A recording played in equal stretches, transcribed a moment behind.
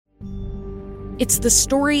It's the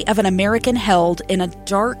story of an American held in a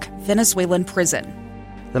dark Venezuelan prison.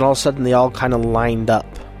 Then all of a sudden they all kind of lined up.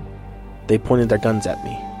 They pointed their guns at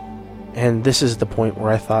me. And this is the point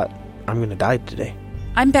where I thought, I'm going to die today.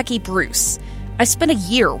 I'm Becky Bruce. I spent a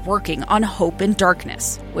year working on Hope in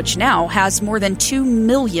Darkness, which now has more than 2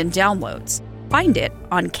 million downloads. Find it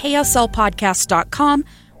on kslpodcast.com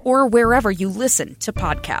or wherever you listen to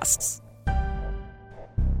podcasts.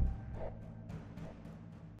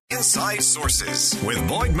 Inside Sources with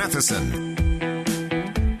Boyd Matheson.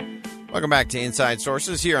 Welcome back to Inside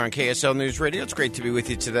Sources here on KSL News Radio. It's great to be with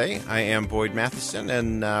you today. I am Boyd Matheson,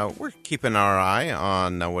 and we're keeping our eye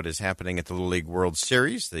on what is happening at the Little League World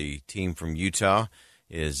Series. The team from Utah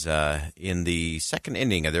is in the second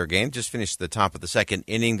inning of their game. Just finished the top of the second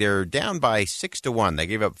inning. They're down by 6-1. They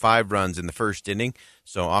gave up 5 runs in the first inning,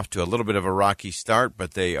 so off to a little bit of a rocky start,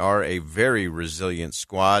 but they are a very resilient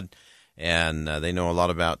squad. And they know a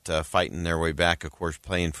lot about fighting their way back, of course,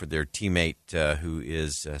 playing for their teammate who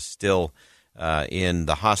is still in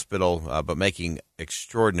the hospital, but making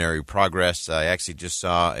extraordinary progress. I actually just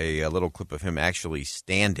saw a little clip of him actually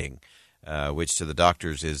standing, which to the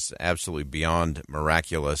doctors is absolutely beyond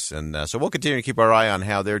miraculous. And so we'll continue to keep our eye on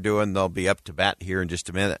how they're doing. They'll be up to bat here in just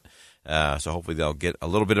a minute. So hopefully they'll get a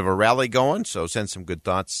little bit of a rally going. So send some good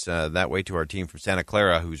thoughts that way to our team from Santa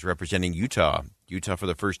Clara who's representing Utah for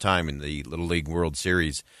the first time in the Little League World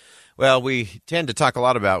Series. Well, we tend to talk a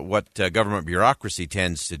lot about what government bureaucracy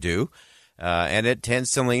tends to do, and it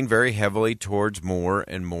tends to lean very heavily towards more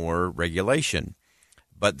and more regulation.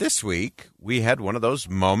 But this week, we had one of those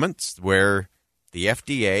moments where the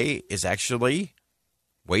FDA is actually,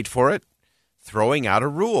 wait for it, throwing out a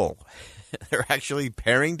rule. They're actually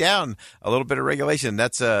paring down a little bit of regulation.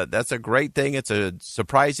 That's a great thing. It's a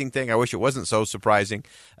surprising thing. I wish it wasn't so surprising.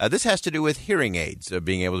 This has to do with hearing aids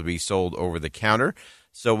being able to be sold over the counter.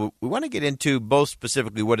 So we want to get into both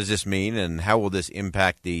specifically what does this mean and how will this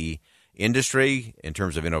impact the industry in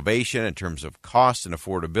terms of innovation, in terms of cost and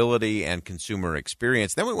affordability and consumer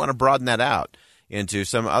experience. Then we want to broaden that out into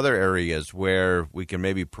some other areas where we can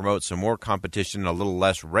maybe promote some more competition, a little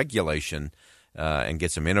less regulation, and get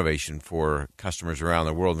some innovation for customers around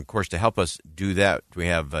the world. And, of course, to help us do that, we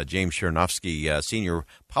have James Chernofsky, Senior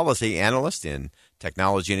Policy Analyst in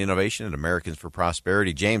Technology and Innovation at Americans for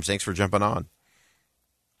Prosperity. James, thanks for jumping on.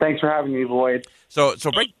 Thanks for having me, Boyd. So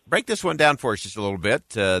break this one down for us just a little bit.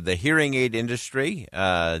 The hearing aid industry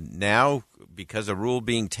now, because a rule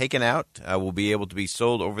being taken out, will be able to be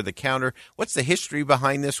sold over the counter. What's the history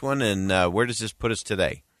behind this one, and where does this put us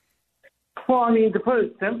today? Well, I mean, to put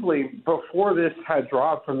it simply, before this had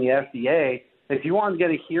dropped from the FDA, if you wanted to get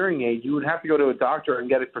a hearing aid, you would have to go to a doctor and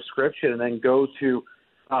get a prescription and then go to,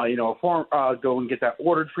 a form, go and get that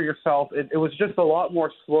ordered for yourself. It was just a lot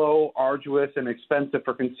more slow, arduous, and expensive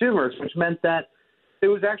for consumers, which meant that it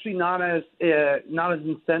was actually not as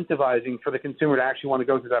incentivizing for the consumer to actually want to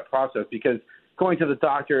go through that process because going to the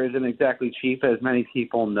doctor isn't exactly cheap, as many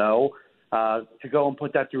people know. To go and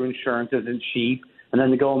put that through insurance isn't cheap. And then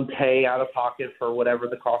to go and pay out of pocket for whatever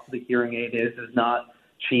the cost of the hearing aid is not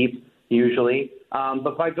cheap usually.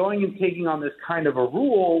 But by going and taking on this kind of a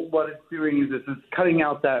rule, what it's doing is it's cutting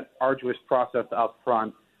out that arduous process up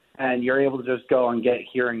front, and you're able to just go and get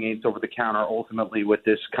hearing aids over the counter ultimately with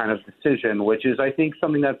this kind of decision, which is, I think,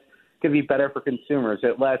 something that's going to be better for consumers.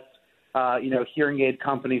 It lets hearing aid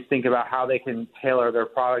companies think about how they can tailor their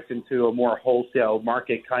products into a more wholesale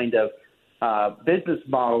market kind of business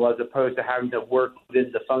model as opposed to having to work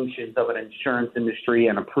within the functions of an insurance industry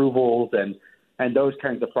and approvals and those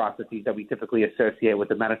kinds of processes that we typically associate with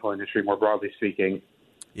the medical industry, more broadly speaking.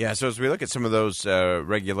 Yeah, so as we look at some of those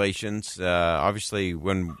regulations, obviously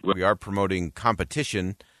when we are promoting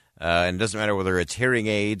competition, and it doesn't matter whether it's hearing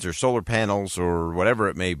aids or solar panels or whatever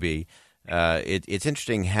it may be, it's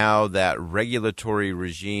interesting how that regulatory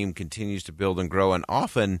regime continues to build and grow, and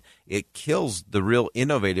often it kills the real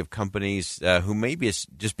innovative companies who maybe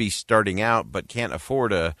just be starting out but can't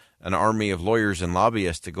afford an army of lawyers and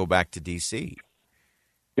lobbyists to go back to D.C.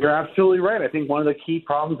 You're absolutely right. I think one of the key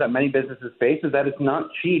problems that many businesses face is that it's not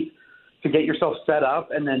cheap to get yourself set up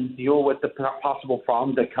and then deal with the possible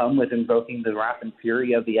problems that come with invoking the wrath and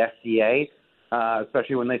fury of the FDA,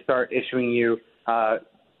 especially when they start issuing you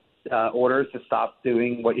orders to stop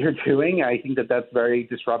doing what you're doing. I think that that's very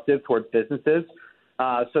disruptive towards businesses.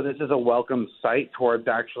 So this is a welcome sight towards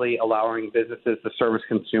actually allowing businesses to service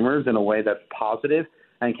consumers in a way that's positive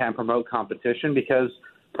and can promote competition, because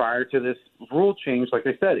prior to this rule change, like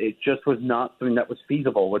I said, it just was not something that was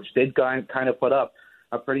feasible, which did kind of put up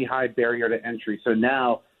a pretty high barrier to entry. So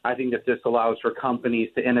now I think that this allows for companies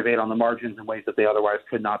to innovate on the margins in ways that they otherwise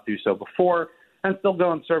could not do so before. and still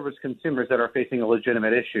go and service consumers that are facing a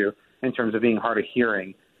legitimate issue in terms of being hard of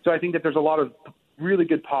hearing. So I think that there's a lot of really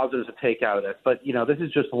good positives to take out of this. But, this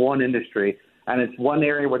is just one industry, and it's one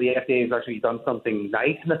area where the FDA has actually done something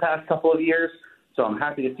nice in the past couple of years. So I'm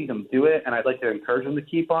happy to see them do it, and I'd like to encourage them to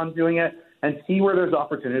keep on doing it and see where there's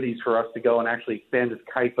opportunities for us to go and actually expand this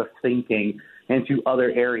type of thinking into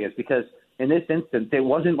other areas. Because in this instance, it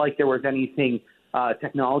wasn't like there was anything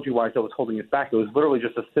technology-wise that was holding us back. It was literally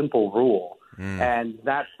just a simple rule, and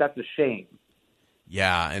that's a shame.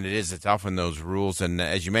 Yeah, and it is. It's often those rules. And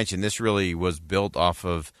as you mentioned, this really was built off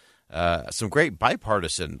of some great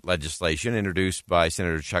bipartisan legislation introduced by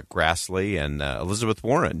Senator Chuck Grassley and Elizabeth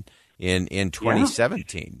Warren in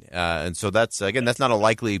 2017. And so that's not a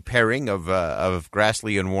likely pairing of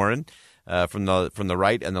Grassley and Warren from the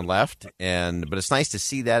right and the left. But it's nice to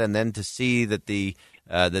see that, and then to see that the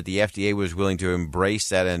FDA was willing to embrace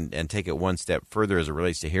that and take it one step further as it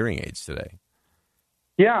relates to hearing aids today.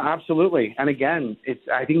 Yeah, absolutely. And again,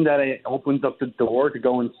 I think that it opens up the door to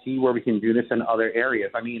go and see where we can do this in other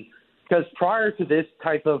areas. I mean, because prior to this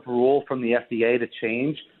type of rule from the FDA to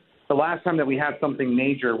change, the last time that we had something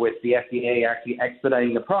major with the FDA actually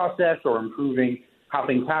expediting the process or improving how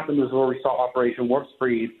things happened was where we saw Operation Warp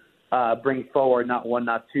Speed bring forward not one,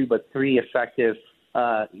 not two, but three effective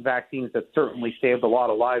vaccines that certainly saved a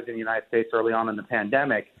lot of lives in the United States early on in the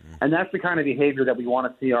pandemic. And that's the kind of behavior that we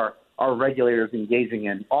want to see our regulators engaging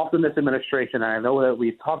in. Often this administration, and I know that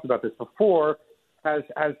we've talked about this before, has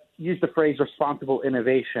used the phrase responsible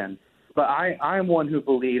innovation. But I'm one who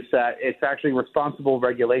believes that it's actually responsible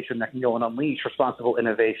regulation that can go and unleash responsible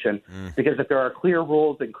innovation. Because if there are clear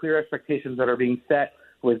rules and clear expectations that are being set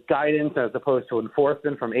with guidance as opposed to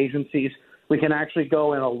enforcement from agencies, we can actually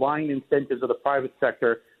go and align incentives of the private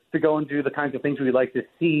sector to go and do the kinds of things we'd like to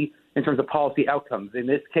see in terms of policy outcomes. In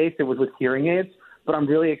this case, it was with hearing aids. But I'm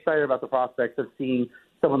really excited about the prospects of seeing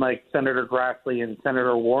someone like Senator Grassley and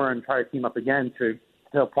Senator Warren try to team up again to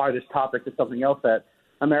apply this topic to something else that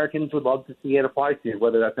Americans would love to see it applied to,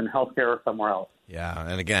 whether that's in healthcare or somewhere else. Yeah,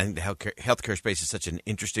 and again, the healthcare space is such an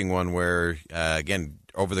interesting one where, again,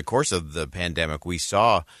 over the course of the pandemic, we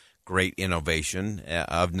saw great innovation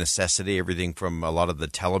of necessity, everything from a lot of the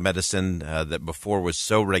telemedicine that before was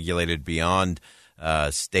so regulated beyond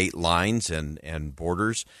state lines and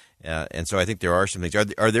borders. And so I think there are some things.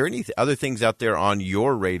 Are there any other things out there on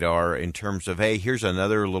your radar in terms of, hey, here's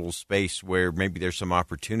another little space where maybe there's some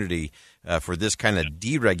opportunity for this kind of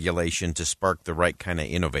deregulation to spark the right kind of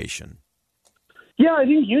innovation? Yeah, I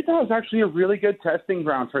think Utah is actually a really good testing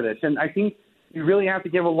ground for this. And I think you really have to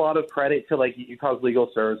give a lot of credit to like Utah's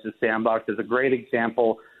Legal Services Sandbox is a great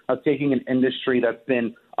example of taking an industry that's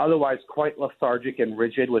been otherwise quite lethargic and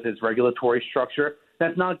rigid with its regulatory structure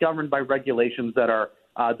that's not governed by regulations that are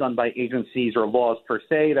done by agencies or laws per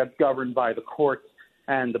se. That's governed by the courts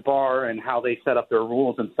and the bar and how they set up their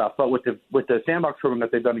rules and stuff. But with the Sandbox program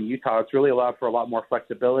that they've done in Utah, it's really allowed for a lot more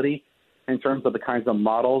flexibility in terms of the kinds of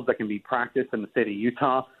models that can be practiced in the state of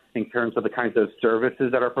Utah, in terms of the kinds of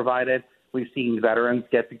services that are provided. We've seen veterans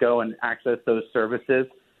get to go and access those services,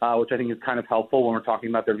 which I think is kind of helpful when we're talking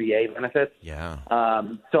about their VA benefits. Yeah.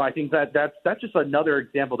 So I think that's just another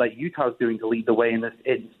example that Utah's doing to lead the way in this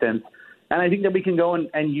instance. And I think that we can go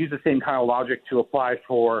and use the same kind of logic to apply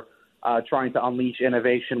for trying to unleash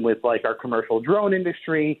innovation with like our commercial drone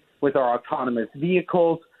industry, with our autonomous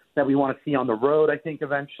vehicles that we want to see on the road, I think,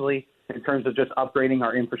 eventually, in terms of just upgrading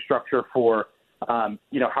our infrastructure for,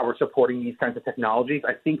 how we're supporting these kinds of technologies.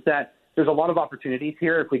 I think that there's a lot of opportunities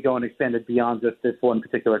here if we go and expand it beyond just this one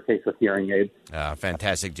particular case with hearing aids.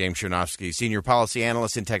 Fantastic. James Chernofsky, Senior Policy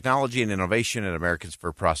Analyst in Technology and Innovation at Americans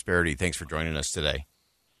for Prosperity. Thanks for joining us today.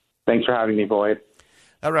 Thanks for having me, Boyd.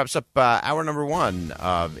 That wraps up hour number one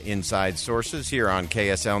of Inside Sources here on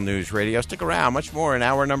KSL News Radio. Stick around. Much more in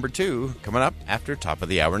hour number two coming up after top of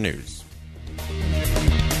the hour news.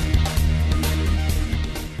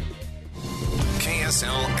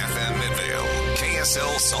 KSL FM Midvale,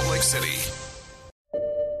 KSL Salt Lake City.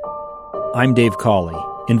 I'm Dave Cawley,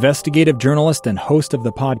 investigative journalist and host of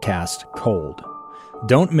the podcast Cold.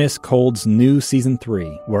 Don't miss Cold's new Season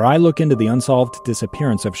 3, where I look into the unsolved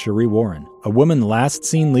disappearance of Cherie Warren, a woman last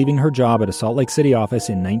seen leaving her job at a Salt Lake City office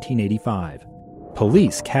in 1985.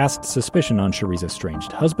 Police cast suspicion on Cherie's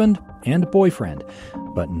estranged husband and boyfriend,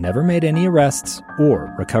 but never made any arrests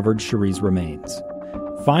or recovered Cherie's remains.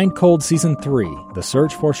 Find Cold Season 3, The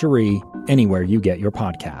Search for Cherie, anywhere you get your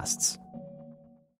podcasts.